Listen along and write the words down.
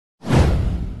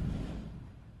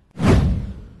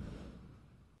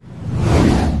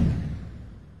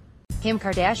Kim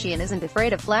Kardashian isn't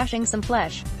afraid of flashing some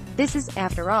flesh. This is,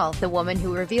 after all, the woman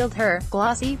who revealed her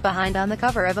glossy behind on the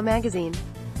cover of a magazine.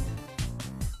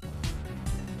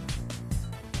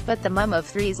 But the mum of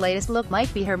three's latest look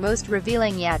might be her most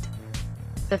revealing yet.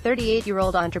 The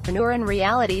 38-year-old entrepreneur and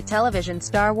reality television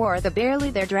star wore the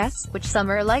barely there dress, which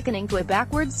some are likening to a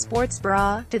backwards sports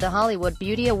bra, to the Hollywood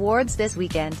Beauty Awards this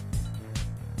weekend.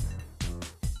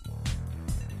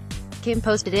 Kim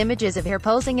posted images of her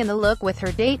posing in the look with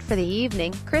her date for the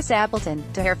evening, Chris Appleton,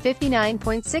 to her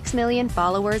 59.6 million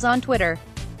followers on Twitter.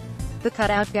 The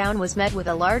cutout gown was met with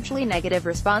a largely negative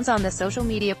response on the social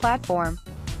media platform.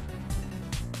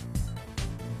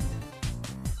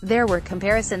 There were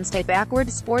comparisons to backward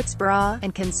sports bra,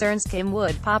 and concerns Kim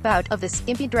would pop out of the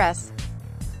skimpy dress.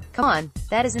 Come on,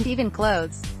 that isn't even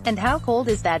clothes. And how cold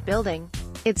is that building?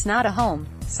 It's not a home.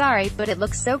 Sorry, but it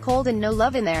looks so cold and no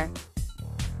love in there.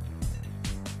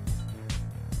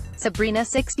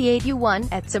 Sabrina68U1,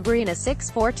 at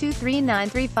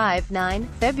Sabrina642393559,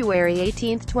 February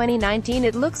 18, 2019.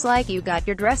 It looks like you got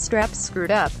your dress straps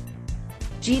screwed up.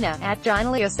 Gina, at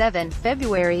Jonaleo7,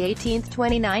 February 18,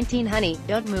 2019. Honey,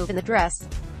 don't move in the dress.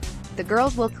 The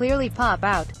girls will clearly pop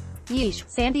out. Yeesh.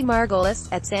 Sandy Margolis,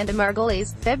 at Sandy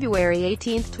Margolis, February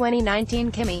 18,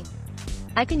 2019. Kimmy,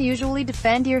 I can usually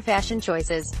defend your fashion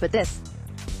choices, but this...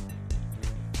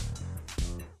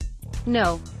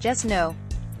 No, just no.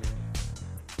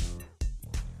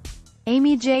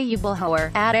 Amy J.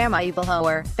 Ubelhauer, at Amma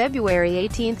Ubelhauer, February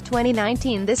 18,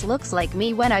 2019. This looks like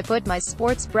me when I put my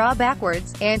sports bra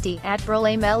backwards. Auntie, at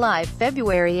Brolame Live,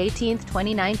 February 18,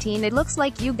 2019. It looks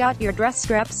like you got your dress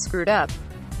straps screwed up.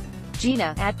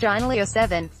 Gina, at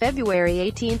Jonaleo7, February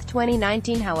 18,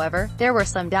 2019. However, there were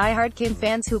some die-hard Kim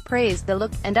fans who praised the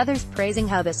look, and others praising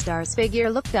how the star's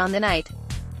figure looked on the night.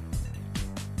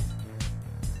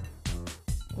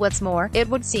 What's more, it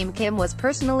would seem Kim was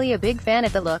personally a big fan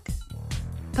of the look.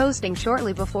 Posting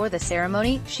shortly before the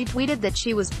ceremony, she tweeted that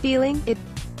she was feeling it.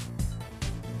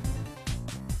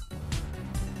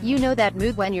 You know that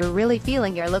mood when you're really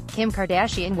feeling your look. Kim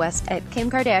Kardashian West, at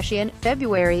Kim Kardashian,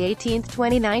 February 18,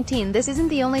 2019. This isn't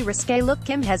the only risque look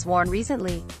Kim has worn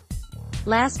recently.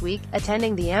 Last week,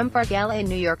 attending the Empire Gala in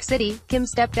New York City, Kim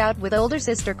stepped out with older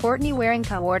sister Kourtney wearing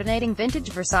coordinating vintage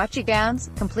Versace gowns,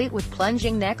 complete with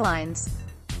plunging necklines.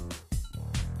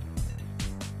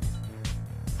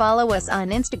 Follow us on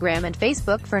Instagram and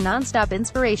Facebook for non-stop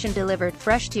inspiration delivered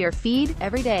fresh to your feed,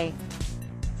 every day.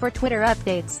 For Twitter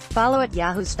updates, follow at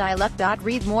YahooStyleUp.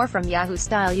 Read more from Yahoo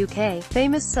Style UK.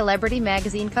 Famous celebrity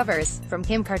magazine covers, from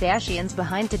Kim Kardashian's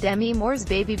behind to Demi Moore's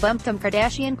baby bump. Kim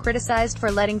Kardashian criticized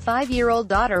for letting 5-year-old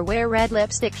daughter wear red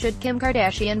lipstick. Should Kim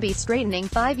Kardashian be straightening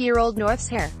 5-year-old North's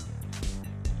hair?